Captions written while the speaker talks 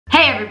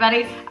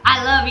everybody.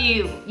 I love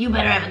you. You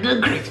better have a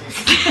good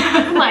Christmas.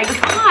 Oh my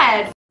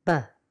God.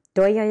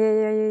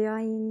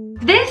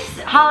 This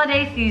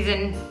holiday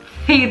season,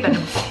 you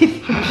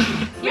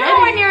know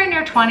when you're in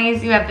your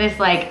 20s, you have this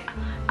like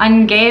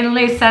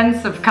ungainly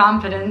sense of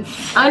confidence.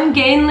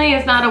 Ungainly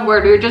is not a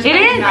word. We were just It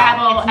is.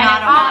 Scrabble, It's and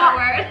not it's not a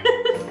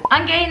word.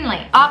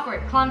 Ungainly,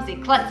 awkward, clumsy,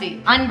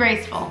 klutzy,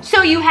 ungraceful.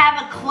 So you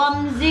have a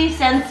clumsy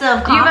sense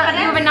of confidence?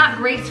 You have a not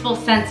graceful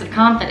sense of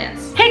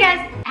confidence. Hey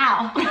guys,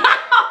 ow.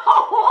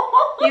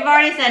 You've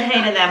already said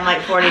hey to them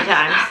like 40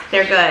 times.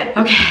 They're good.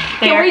 Okay.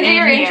 Can we do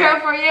your intro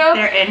for you?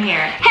 They're in here.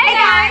 Hey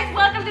guys,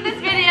 welcome to this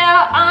video.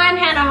 I'm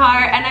Hannah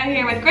Hart, and I'm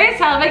here with Grace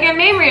Helbig and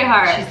Mamrie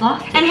Hart. She's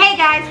lost. And hey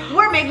guys,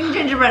 we're making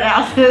gingerbread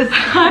houses.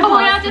 But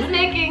we're not just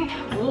making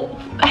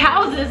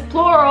houses,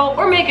 plural,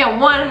 we're making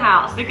one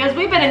house because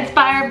we've been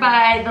inspired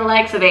by the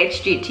likes of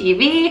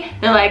HGTV,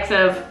 the likes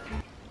of,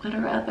 what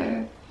are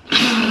other?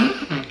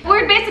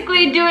 We're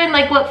basically doing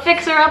like what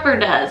Fixer Upper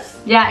does.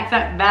 Yeah,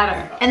 except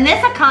better. In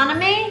this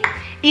economy,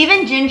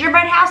 even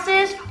gingerbread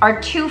houses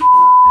are too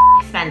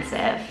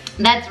expensive.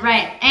 That's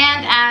right.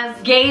 And as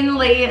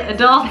gainly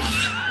adults,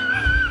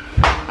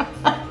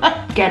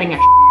 Getting a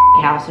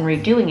house and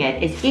redoing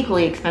it is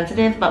equally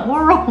expensive, but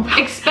more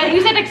You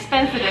said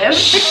expensive.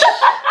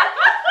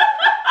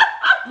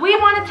 we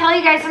want to tell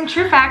you guys some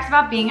true facts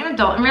about being an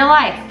adult in real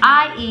life,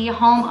 i.e.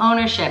 home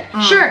ownership.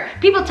 Sure,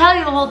 people tell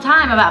you the whole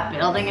time about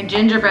building a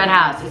gingerbread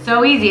house. It's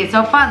so easy, it's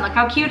so fun, look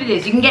how cute it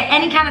is. You can get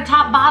any kind of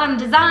top-bottom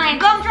design.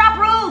 Gumdrop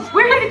roof!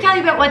 We're here to tell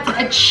you about what's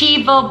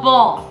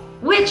achievable,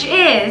 which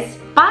is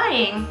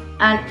buying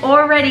an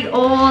already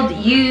old,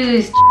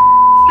 used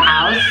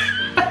house,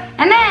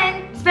 and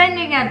then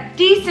spending a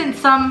decent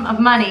sum of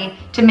money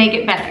to make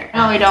it better. You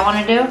know what we don't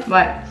want to do?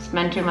 What?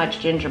 Spend too much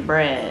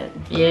gingerbread.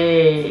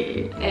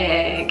 Yay.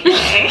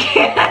 Okay.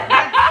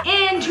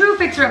 In true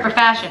fixer-upper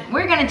fashion,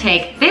 we're gonna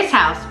take this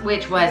house,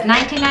 which was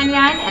 $19.99,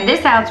 and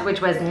this house,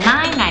 which was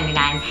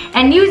 $9.99,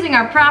 and using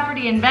our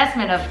property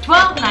investment of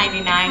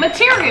 $12.99,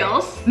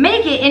 Materials.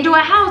 make it into a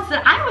house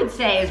that I would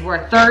say is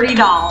worth $30.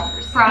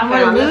 Profit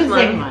We're on this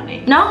losing one.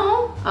 money.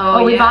 No.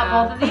 Oh, we yeah. bought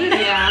both of these?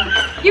 Yeah.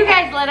 You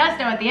guys let us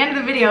know at the end of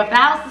the video if the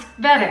house is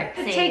better.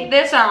 Take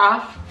this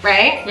off,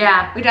 right?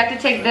 Yeah. We'd have to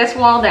take this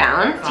wall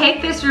down.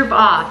 Take this roof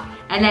off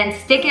and then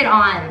stick it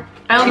on.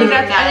 I don't think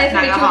that's not gonna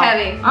be gonna too hold.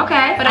 heavy.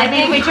 Okay. But I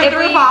think we took the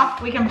roof off,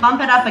 we can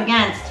bump it up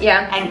against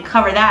and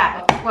cover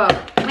that. Whoa.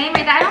 Wait,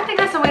 I don't think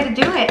that's the way to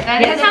do it.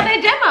 That's how they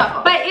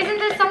demo. But isn't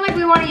this something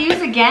we want to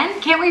use again?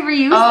 Can't we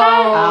reuse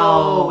that?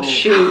 Oh,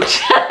 shoot.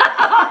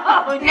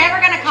 We're never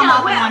gonna come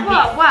up with one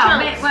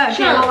piece.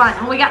 Hold on.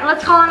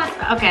 Let's call on a,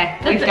 okay.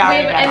 We've got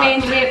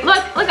it.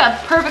 Look, a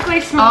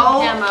perfectly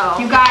smooth demo.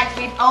 You guys,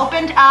 we've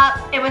opened up.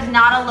 It was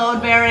not a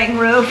load-bearing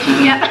roof.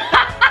 Yep.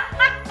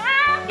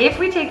 If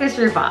we take this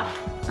roof off,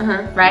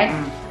 right?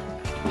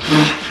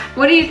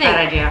 What do you think?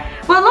 Bad idea.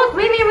 Well, look,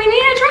 maybe we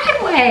need a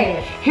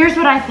driveway. Here's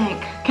what I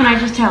think. Can I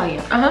just tell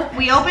you?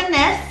 We open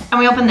this and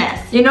we open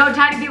this. You know,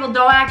 tiny people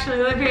don't actually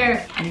live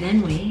here. And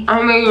then we.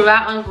 I'm gonna use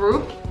that on the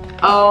roof.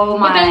 Oh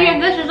my. But then you have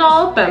this is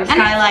all open.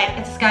 Skylight.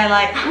 It's a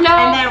skylight. No.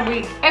 And then we.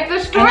 If the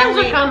storms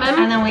are coming.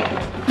 And then we.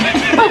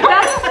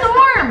 That's a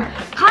storm.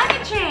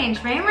 Climate change,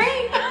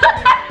 Mamrie.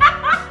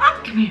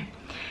 Come here.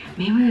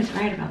 Mamrie was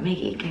right about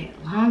making it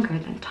get longer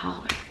than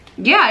taller.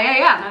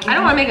 Yeah. I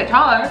don't want to make it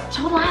taller.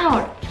 So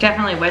loud.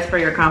 Definitely whisper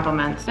your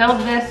compliments. Build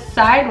this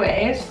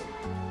sideways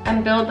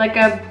and build like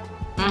a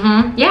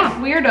Yeah.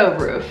 weirdo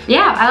roof.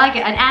 Yeah, I like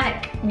it. An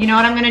attic. You know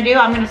what I'm gonna do?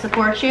 I'm gonna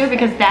support you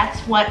because that's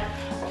what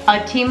a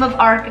team of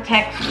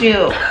architects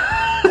do.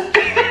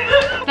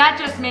 That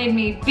just made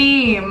me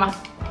beam. Support.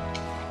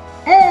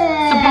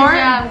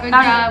 Good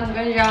job. That was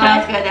good.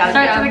 That was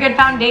Starts good. with a good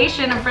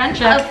foundation of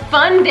friendship. A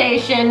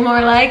foundation,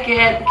 more like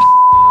it.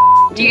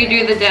 Do you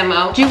do the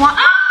demo? Do you want?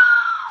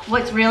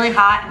 What's really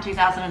hot in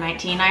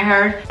 2019, I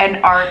heard,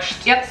 an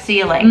arched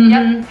ceiling.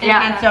 Yeah.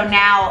 And so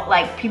now,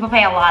 like, people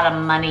pay a lot of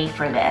money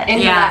for this.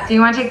 Yeah. So you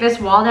want to take this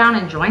wall down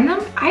and join them?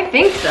 I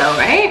think so,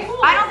 right?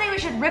 I don't think we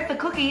should rip the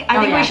cookie. I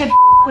think yeah. we should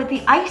with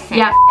the icing.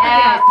 Yeah.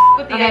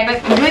 With the Okay,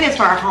 ice. We're doing this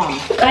for our home.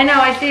 I know,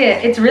 I see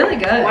it. It's really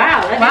good.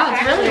 Wow,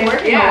 It's really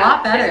working a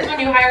lot better. This is when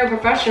you hire a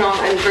professional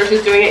and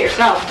versus doing it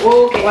yourself.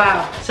 Okay.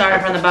 Wow. Sorry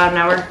from the bottom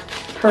now. We're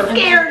Perfect.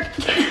 scared.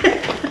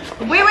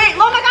 Wait.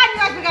 Oh my God, you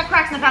guys, we got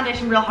cracks in the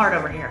foundation real hard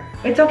over here.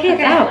 It's okay,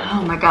 it's out.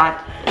 Oh my God.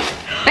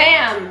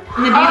 Bam. And the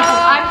beautiful.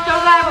 I'm so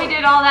glad we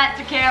did all that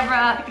to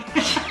camera.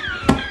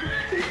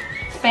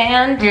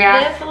 Expand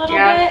this a little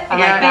bit. I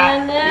like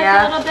Expand that. this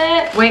a little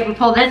bit. Wait, we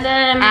pull this And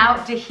then-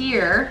 out to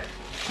here.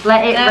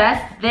 Let it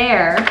rest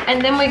there.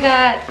 And then we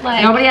got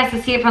like. Nobody has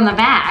to see it from the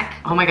back.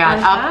 Oh my God,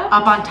 On top?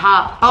 up on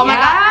top. Oh my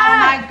God. Oh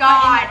my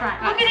God.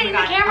 Look at it in the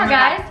God. camera, Oh my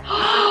guys.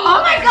 Oh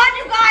my God,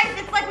 you guys.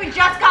 It's like we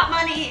just got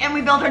money and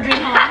we built our dream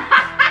home.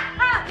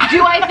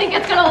 Do I think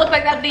it's gonna look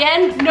like that at the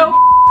end? No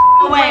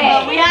way.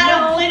 But we had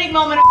a fleeting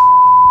moment of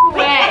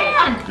way.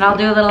 And I'll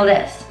do a little of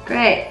this.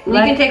 Great. You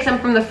can take some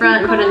from the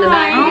front and put it in the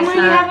back. Oh It's my,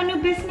 not- you have a new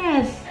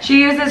business. She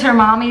uses her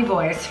mommy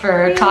voice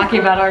for talking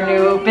about our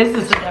new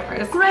business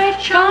endeavors. Great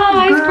job,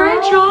 Guys, girl.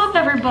 great job,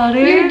 everybody.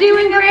 You're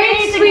doing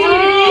great,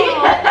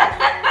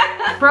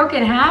 broke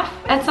in half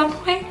at some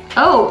point?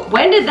 Oh,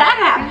 when did that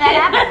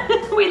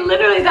happen? We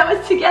literally, that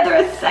was together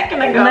a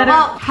second ago.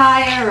 Well,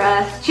 hire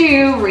us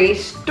to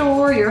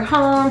restore your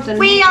homes. And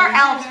we are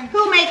elves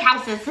who make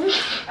houses.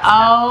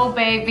 Oh,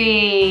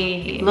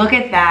 baby. Look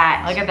at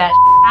that. Look at that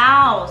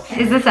House.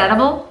 Is this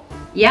edible?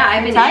 Yeah,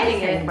 I've been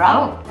eating it,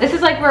 bro. This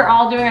is like we're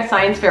all doing a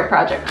science fair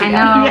project together.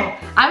 I know.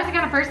 Yeah. I was the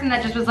kind of person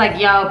that just was like,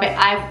 yo, but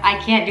I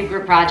can't do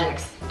group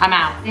projects. I'm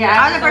out. Yeah,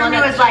 I was the person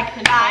who was like,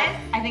 guys,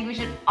 I think we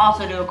should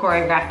also do a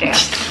choreographed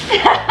dance.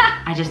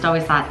 I just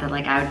always thought that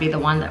like I would be the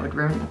one that would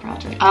ruin the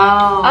project.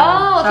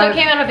 Oh, so So- it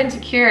came out of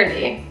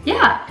insecurity.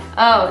 Yeah.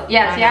 Oh,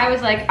 yeah, see, I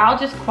was like, I'll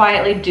just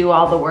quietly do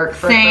all the work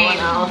for Same. everyone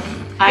else.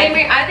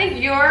 I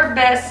think your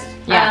best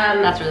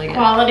That's really good.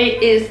 quality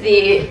is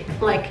the,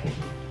 like,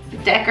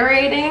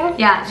 decorating.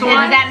 Yeah. So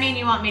does that mean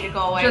you want me to go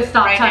away Just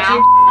stop right touching.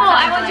 now? Oh,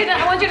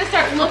 I want you to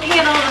start looking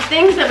at all the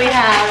things that we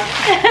have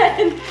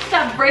and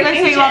stop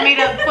breaking So you want me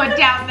shit. to put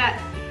down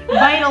that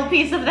vital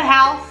piece of the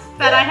house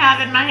that I have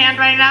in my hand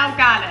right now?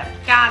 Got it.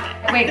 Got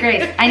it. Wait,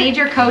 Grace, I need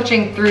your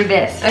coaching through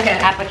this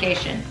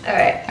application. All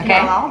right. Okay.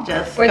 Well, I'll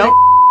just Where's go.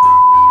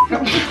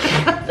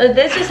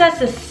 This just has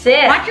to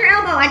sit. Watch your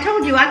elbow. I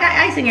told you, I got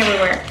icing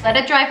everywhere. Let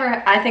it dry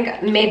for, I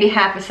think, maybe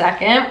half a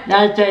second.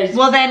 That tastes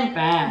Well then,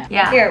 bad.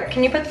 Yeah. Here,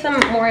 can you put some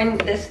more in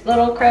this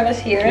little crevice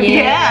here?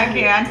 yeah, I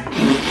can.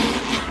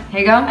 Here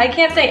you go. I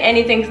can't say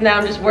anything now.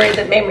 I'm just worried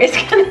that Mamrie's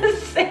gonna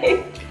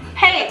say.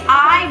 Hey,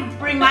 I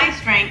bring my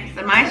strengths,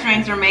 and my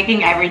strengths are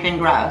making everything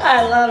gross.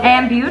 I love it.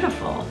 And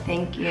beautiful.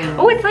 Thank you.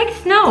 Oh, it's like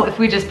snow if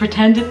we just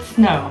pretend it's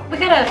snow. We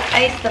gotta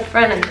ice the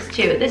front of this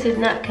too. This is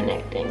not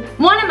connecting.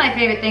 One of my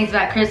favorite things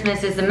about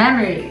Christmas is the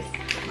memories.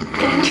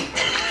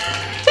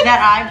 That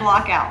I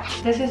block out.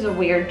 This is a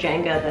weird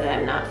Jenga that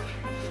I'm not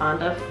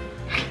fond of.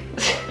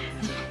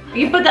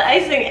 You put the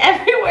icing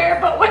everywhere,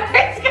 but where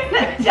it's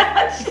gonna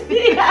touch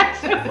the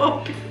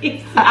actual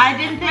piece. I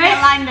didn't think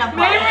it lined up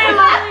well.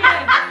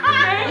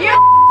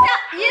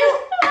 You.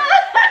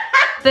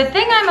 The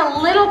thing I'm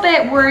a little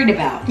bit worried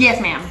about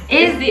Yes, ma'am.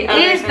 is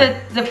the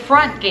the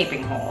front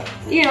gaping hole.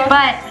 You know,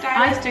 But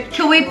stylistic.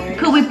 Could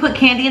we put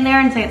candy in there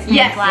and say it's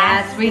Yes,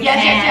 glass? Yes, we Yes,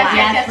 can.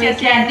 yes, we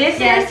can.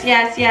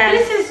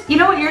 This is, you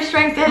know what your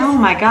strength is? Oh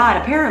my God!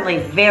 Apparently,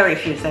 very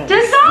few things.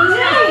 Design!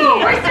 No,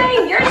 we're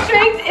saying your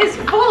strength is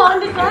full on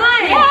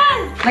design.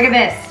 Yes! Look at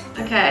this.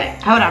 Okay.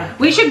 Hold on.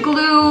 We should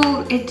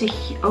glue it to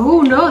here.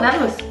 Oh no, that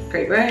was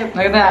great, right?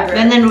 Look at that.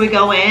 Then we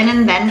go in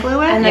and then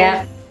glue it. And then-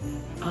 Yeah.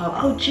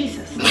 Oh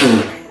Jesus.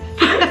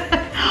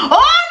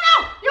 Oh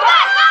no! You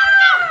guys,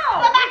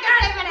 no! The back is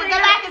caving in. The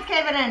back is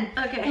caving in.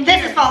 Okay.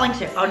 This is falling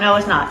too. Oh no,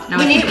 it's not. No,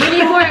 We need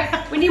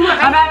more.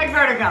 I'm having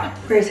vertigo.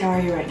 Grace, how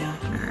are you right now?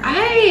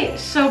 I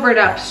sobered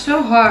up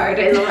so hard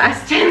in the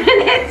last 10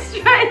 minutes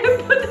trying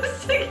to put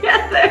this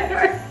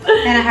together.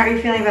 Anna, how are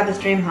you feeling about this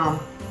dream home?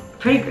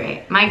 Pretty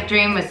great. My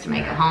dream was to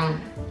make a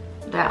home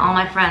that all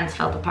my friends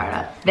felt a part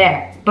of.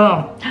 There.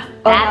 Boom.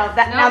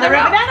 Now the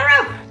roof. Now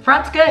the roof.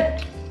 Front's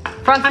good.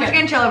 Front's I'm good. just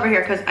gonna chill over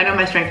here because I know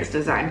my strength is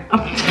design.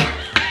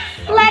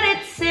 Let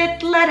it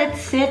sit. Let it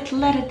sit.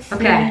 Let it sit.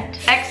 Okay.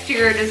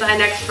 Exterior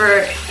design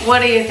expert,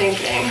 what are you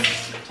thinking?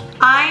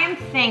 I am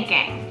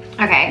thinking.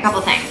 Okay, a couple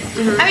things.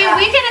 I mean,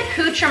 we can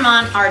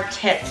accoutrement our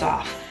tits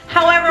off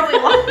however we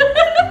want.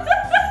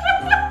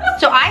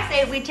 So I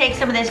say we take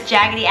some of this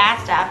jaggedy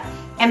ass stuff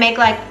and make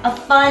like a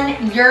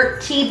fun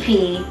yurt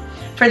teepee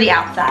for the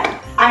outside.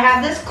 I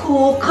have this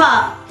cool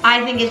cup.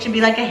 I think it should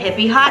be like a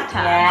hippie hot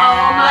tub. Yeah.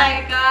 Oh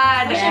my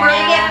God. We should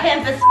really get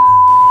pimp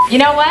as You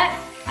know what?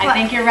 I What?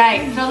 think you're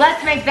right. So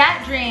let's make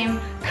that dream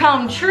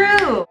come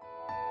true.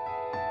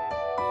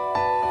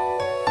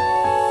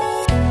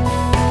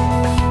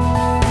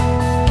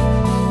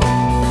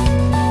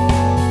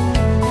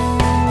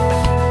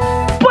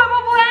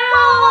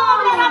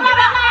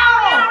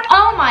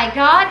 Oh my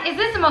God, is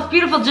this the most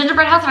beautiful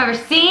gingerbread house I've ever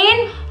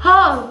seen?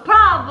 Oh,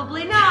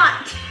 probably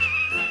not.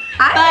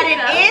 But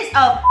it is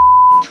a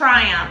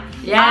triumph.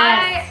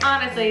 I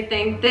honestly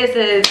think this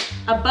is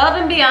above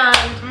and beyond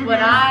what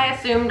I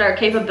assumed our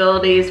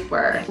capabilities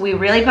were. We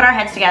really put our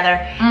heads together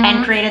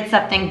and created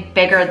something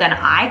bigger than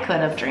I could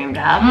have dreamed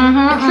of.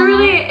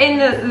 Truly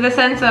in the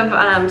sense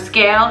of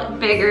scale,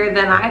 bigger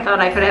than I thought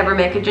I could ever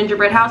make a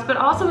gingerbread house, but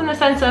also in the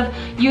sense of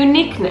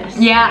uniqueness.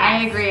 Yeah,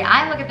 I agree.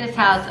 I look at this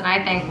house and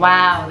I think,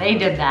 wow, they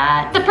did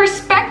that. The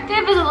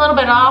perspective is a little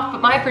bit off,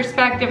 but my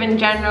perspective in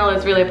general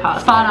is really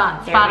positive. Spot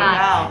on, There spot we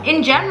on. go.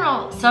 In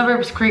general,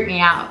 suburbs creep me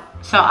out.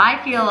 So I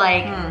feel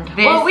like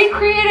this. Well, we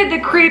created the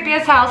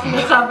creepiest house in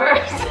the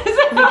suburbs.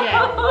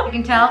 You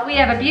can tell we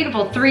have a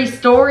beautiful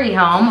 3-story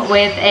home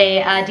with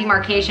a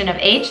demarcation of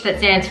H that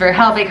stands for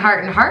Helbig,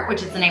 Hart,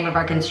 which is the name of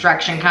our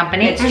construction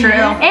company. It's true.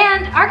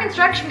 And our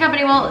construction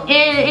company will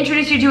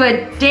introduce you to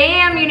a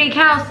damn unique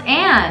house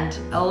and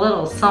a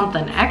little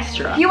something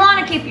extra. You want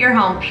to keep your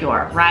home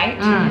pure, right?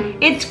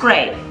 It's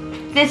great.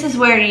 This is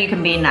where you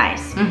can be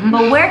nice.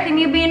 But where can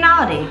you be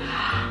naughty?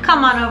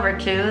 Come on over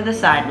to the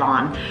side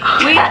lawn.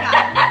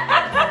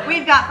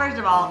 We've got first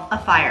of all, a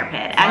fire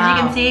pit. As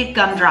you can see,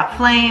 gumdrop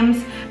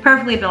flames,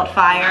 perfectly built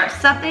fire,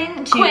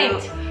 something to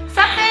Quaint.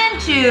 Something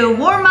to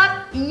warm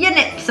up your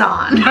nips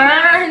on.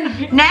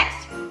 Burn.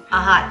 Next, a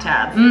hot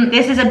tub.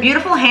 This is a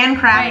beautiful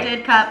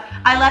handcrafted cup.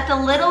 I left a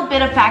little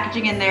bit of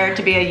packaging in there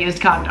to be a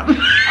used condom.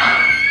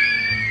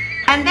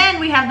 And then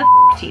we have the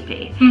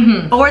teepee,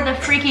 or the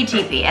freaky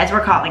teepee, as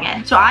we're calling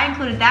it. So I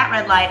included that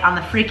red light on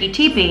the freaky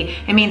teepee.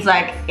 It means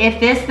like, if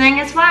this thing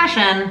is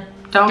flashing,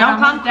 don't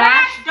come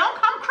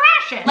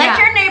crashing. Let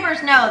your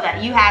neighbors know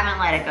that you haven't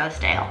let it go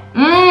stale.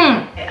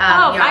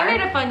 I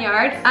made a fun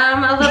yard.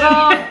 A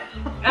little,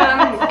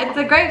 it's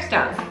a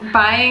gravestone.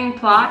 Buying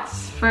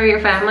plots for your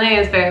family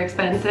is very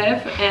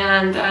expensive,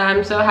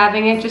 and so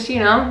having it just, you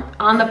know,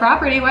 on the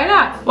property, why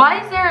not? Why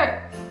is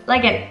there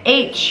like an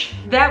H?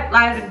 That,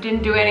 I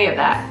didn't do any of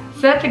that.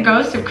 Is that the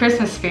ghost of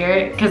Christmas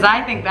spirit? Because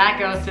I think that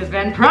ghost has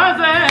been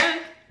present.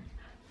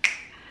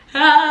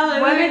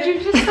 What did you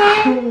just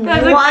say?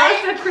 There's a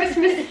ghost of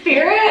Christmas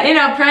spirit? You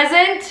know,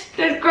 present.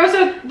 There's a ghost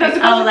of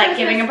like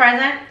giving a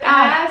present?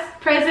 Past,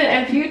 present,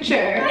 and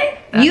future.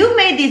 You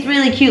made these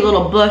really cute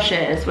little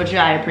bushes, which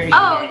I appreciate.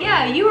 Oh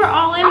yeah, you were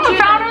all into I'm a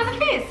founder of the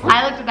feast.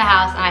 I looked at the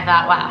house and I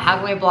thought, wow, how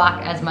can we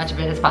block as much of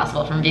it as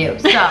possible from view?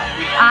 So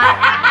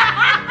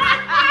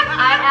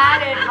I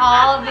added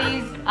all of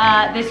these,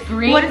 this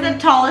green. What is the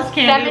tallest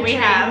candy we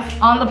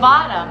have? On the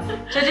bottom.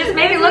 To just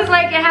make it look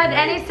like it had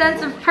any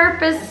sense of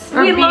purpose.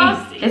 Or I think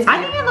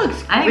it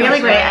looks really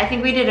great. I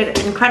think we did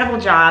an incredible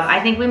job.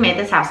 I think we made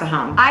this house a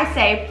home. I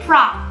say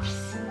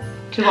props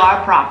to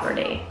our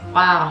property.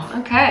 Wow.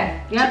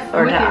 Okay. Yep.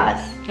 Or to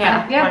us.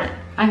 Yeah. Yep.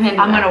 I'm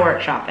gonna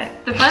workshop it.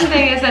 The fun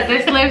thing is that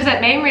this lives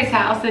at Mamrie's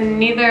house and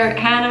neither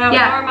Hannah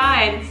nor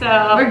mine,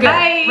 so we're good.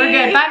 Bye. We're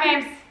good. Bye,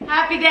 Mames.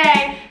 Happy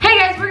day. Hey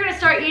guys, we're gonna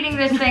start eating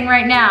this thing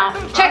right now.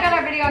 Check out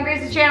our video on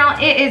Grace's channel.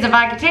 It is a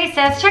vodka taste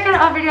test. Check out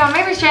our video on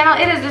Mamrie's channel.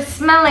 It is the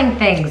smelling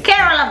things.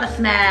 Carol of the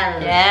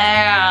smell.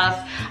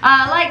 Yes.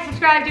 Like,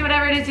 subscribe, do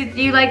whatever it is that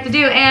you like to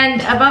do,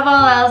 and above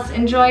all else,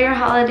 enjoy your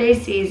holiday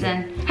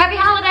season. Happy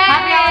holidays.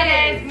 Happy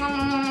holidays.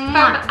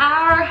 From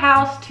our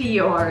house to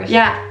yours.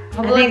 Yeah.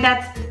 I think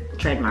that's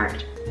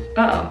trademarked.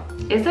 Uh-oh.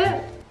 Is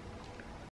it?